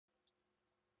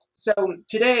So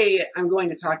today I'm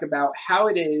going to talk about how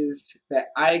it is that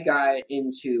I got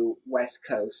into West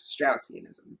Coast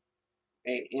Straussianism.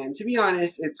 Okay? And to be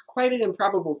honest, it's quite an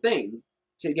improbable thing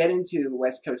to get into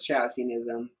West Coast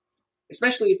Straussianism,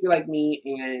 especially if you're like me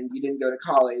and you didn't go to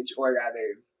college, or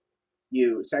rather,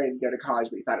 you started to go to college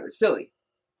but you thought it was silly.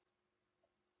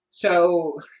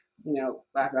 So,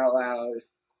 laugh out loud.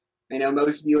 I know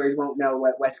most viewers won't know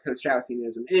what West Coast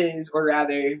Straussianism is, or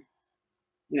rather,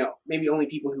 maybe only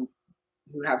people who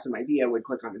have some idea would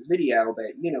click on this video, but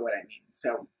you know what I mean.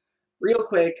 So, real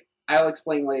quick, I'll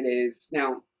explain what it is.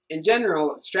 Now, in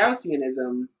general,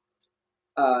 Straussianism,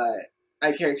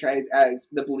 I characterize as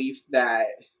the belief that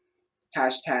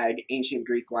 #ancient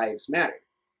Greek lives matter,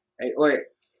 right? Or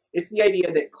it's the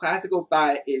idea that classical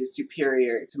thought is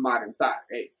superior to modern thought,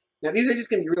 right? Now, these are just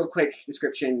going to be real quick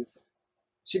descriptions.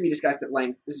 Should be discussed at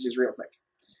length. This is just real quick.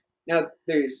 Now,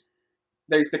 there's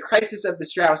the crisis of the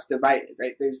Strauss divided,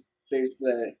 right? There's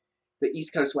the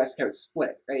East Coast, West Coast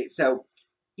split, right? So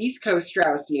East Coast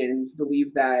Straussians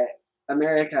believe that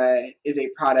America is a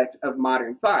product of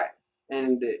modern thought.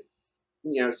 And,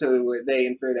 so they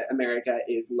infer that America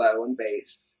is low and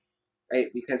base, right?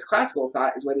 Because classical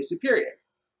thought is what is superior.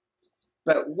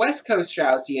 But West Coast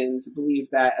Straussians believe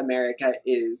that America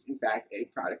is, in fact, a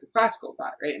product of classical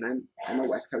thought, right? And I'm a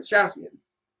West Coast Straussian.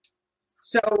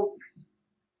 So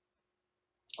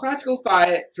classical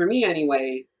thought, for me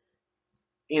anyway,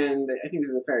 and I think this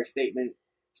is a fair statement,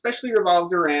 especially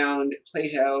revolves around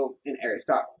Plato and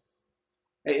Aristotle.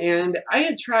 And I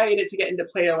had tried to get into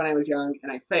Plato when I was young,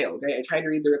 and I failed. Right? I tried to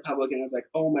read the Republic, and I was like,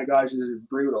 oh my gosh, this is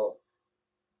brutal.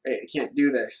 Right? I can't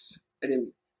do this. I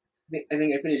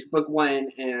think I finished book 1,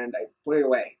 and I put it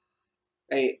away.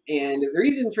 Right? And the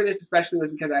reason for this especially was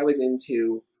because I was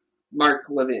into Mark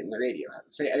Levin, the radio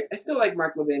host. Right? I still like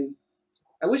Mark Levin.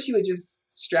 I wish he would just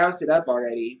Strauss it up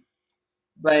already.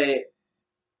 But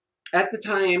at the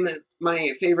time, my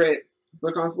favorite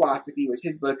book on philosophy was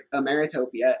his book,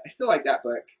 Meritopia. I still like that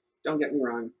book, don't get me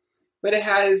wrong. But it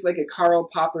has like a Karl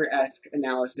Popper-esque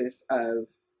analysis of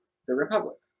the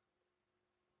Republic.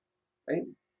 Right?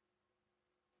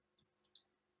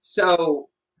 So,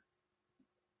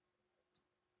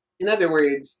 in other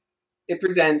words, it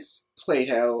presents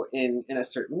Plato in a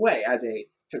certain way, as a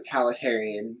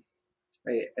totalitarian,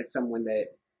 right? As someone that,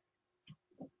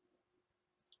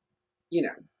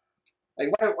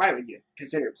 like, why would you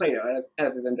consider Plato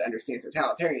other than to understand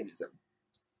totalitarianism?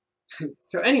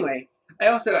 So anyway, I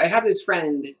have this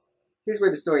friend. Here's where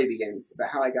the story begins about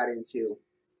how I got into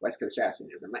West Coast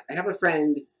Straussianism. I have a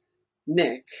friend,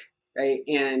 Nick, right?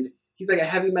 And he's like a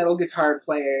heavy metal guitar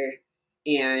player.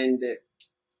 And,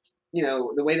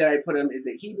 the way that I put him is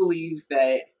that he believes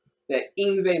that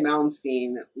Yngwie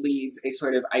Malmsteen leads a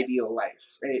sort of ideal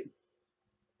life, right?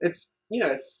 It's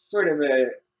sort of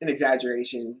an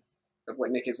exaggeration of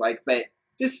what Nick is like, but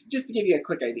just to give you a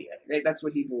quick idea, right? That's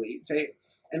what he believes, right?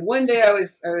 And one day I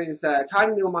was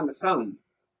talking to him on the phone,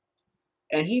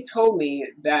 and he told me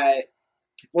that,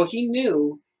 well, he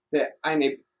knew that I'm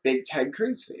a big Ted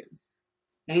Cruz fan,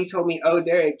 and he told me, "Oh,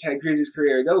 Derek, Ted Cruz's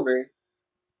career is over."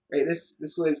 Right? This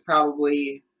was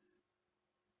probably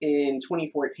in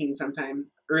 2014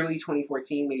 sometime, early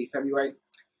 2014, maybe February.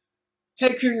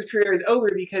 Ted Cruz's career is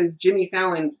over because Jimmy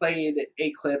Fallon played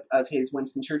a clip of his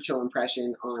Winston Churchill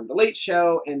impression on The Late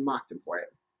Show and mocked him for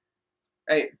it.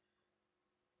 Right?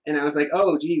 And I was like,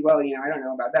 oh, gee, well, I don't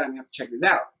know about that. I'm going to have to check this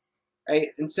out. Right?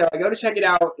 And so I go to check it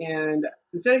out, and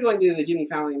instead of going to the Jimmy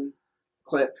Fallon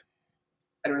clip,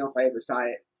 I don't know if I ever saw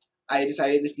it, I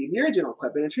decided to see the original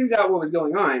clip. And it turns out what was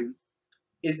going on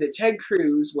is that Ted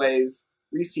Cruz was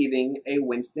receiving a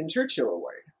Winston Churchill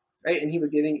Award. Right? And he was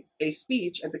giving a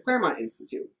speech at the Claremont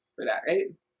Institute for that, right?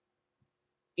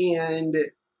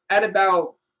 And at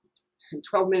about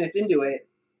 12 minutes into it,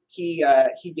 he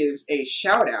gives a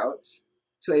shout out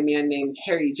to a man named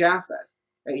Harry Jaffa.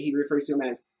 Right? He refers to him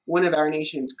as one of our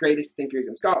nation's greatest thinkers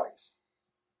and scholars.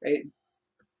 Right?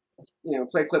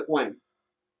 Play clip 1.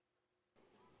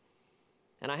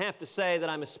 And I have to say that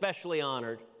I'm especially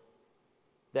honored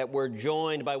that we're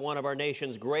joined by one of our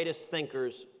nation's greatest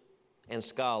thinkers and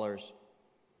scholars,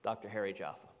 Dr. Harry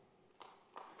Jaffa.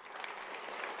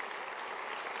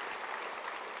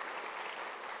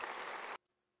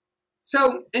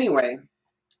 So, anyway,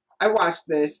 I watched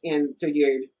this and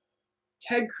figured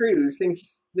Ted Cruz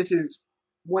thinks this is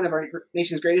one of our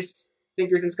nation's greatest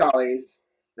thinkers and scholars,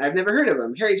 and I've never heard of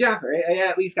him. Harry Jaffa, right? I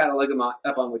at least got to look him up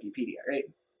on Wikipedia, right?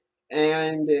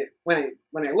 And when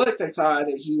I looked, I saw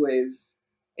that he was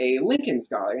a Lincoln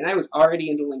scholar, and I was already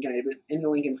into Lincoln. I'd been into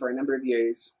Lincoln for a number of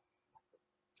years.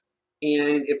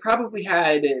 And it probably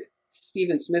had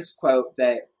Stephen Smith's quote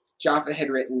that Jaffa had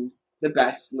written the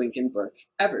best Lincoln book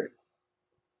ever,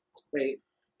 right?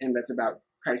 And that's about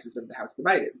Crisis of the House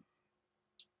Divided.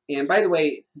 And by the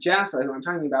way, Jaffa, who I'm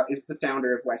talking about, is the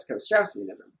founder of West Coast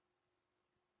Straussianism.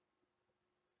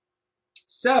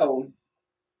 So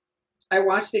I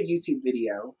watched a YouTube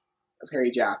video of Harry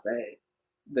Jaffa,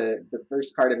 the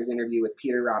first part of his interview with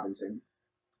Peter Robinson.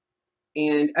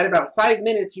 And at about 5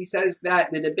 minutes, he says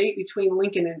that the debate between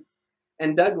Lincoln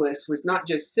and Douglas was not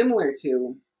just similar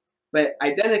to, but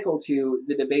identical to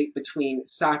the debate between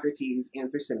Socrates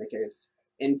and Thrasymachus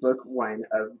in Book 1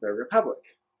 of the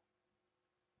Republic.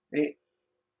 Right?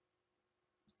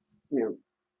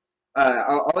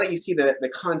 I'll let you see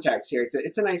the context here.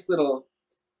 It's a nice little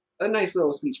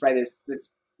speech by this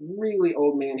really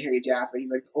old man, Harry Jaffa.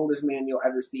 He's like the oldest man you'll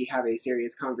ever see have a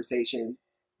serious conversation.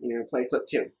 Play clip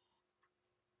 2.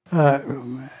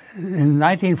 In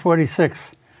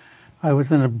 1946, I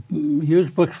was in a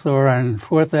used bookstore on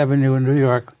 4th Avenue in New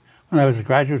York when I was a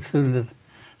graduate student at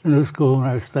the New School and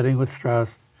I was studying with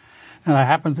Strauss. And I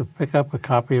happened to pick up a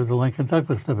copy of the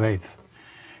Lincoln-Douglas debates.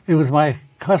 It was my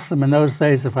custom in those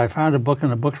days, if I found a book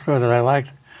in a bookstore that I liked,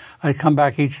 I'd come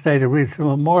back each day to read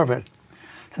through more of it,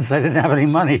 since I didn't have any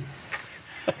money.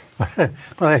 But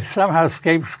I somehow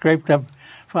scraped up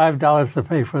 $5 to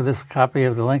pay for this copy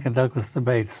of the Lincoln-Douglas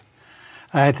debates.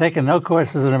 I had taken no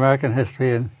courses in American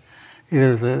history,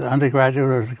 either as an undergraduate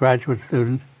or as a graduate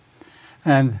student.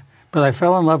 But I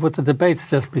fell in love with the debates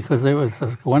just because it was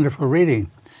a wonderful reading.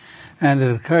 And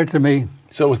it occurred to me.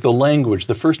 So it was the language.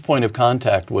 The first point of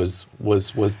contact was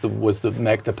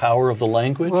the power of the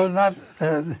language? Well, not.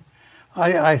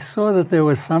 I saw that there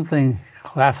was something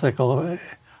classical.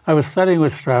 I was studying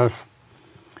with Strauss,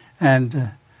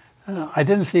 and I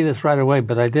didn't see this right away,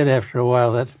 but I did after a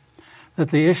while, that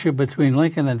the issue between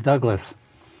Lincoln and Douglas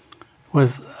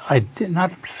was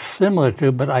not similar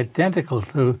to, but identical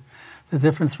to, the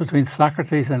difference between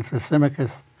Socrates and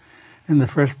Thrasymachus in the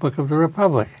first book of the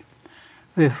Republic.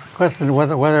 This question of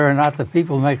whether or not the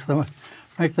people make the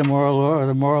moral law, or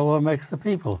the moral law makes the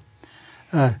people.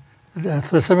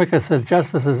 Thrasymachus says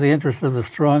justice is the interest of the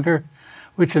stronger,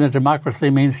 which in a democracy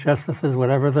means justice is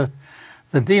whatever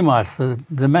the demos,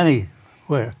 the many,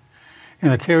 were.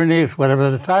 In a tyranny, it's whatever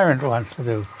the tyrant wants to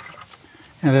do.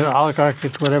 In an oligarchy,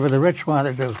 it's whatever the rich want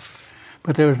to do.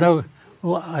 But there was no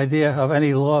idea of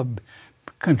any law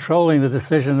controlling the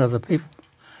decision of the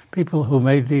people who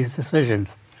made these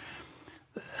decisions.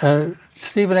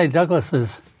 Stephen A.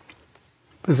 Douglas's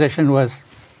position was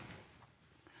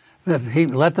that he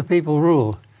let the people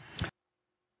rule.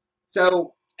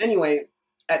 So anyway,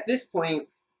 at this point,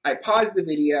 I paused the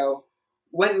video,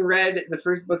 went and read the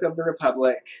first book of the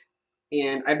Republic,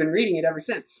 and I've been reading it ever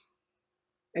since.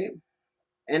 Right?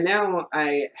 And now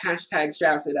I hashtag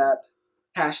Strauss it up,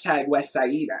 hashtag West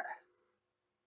Saida.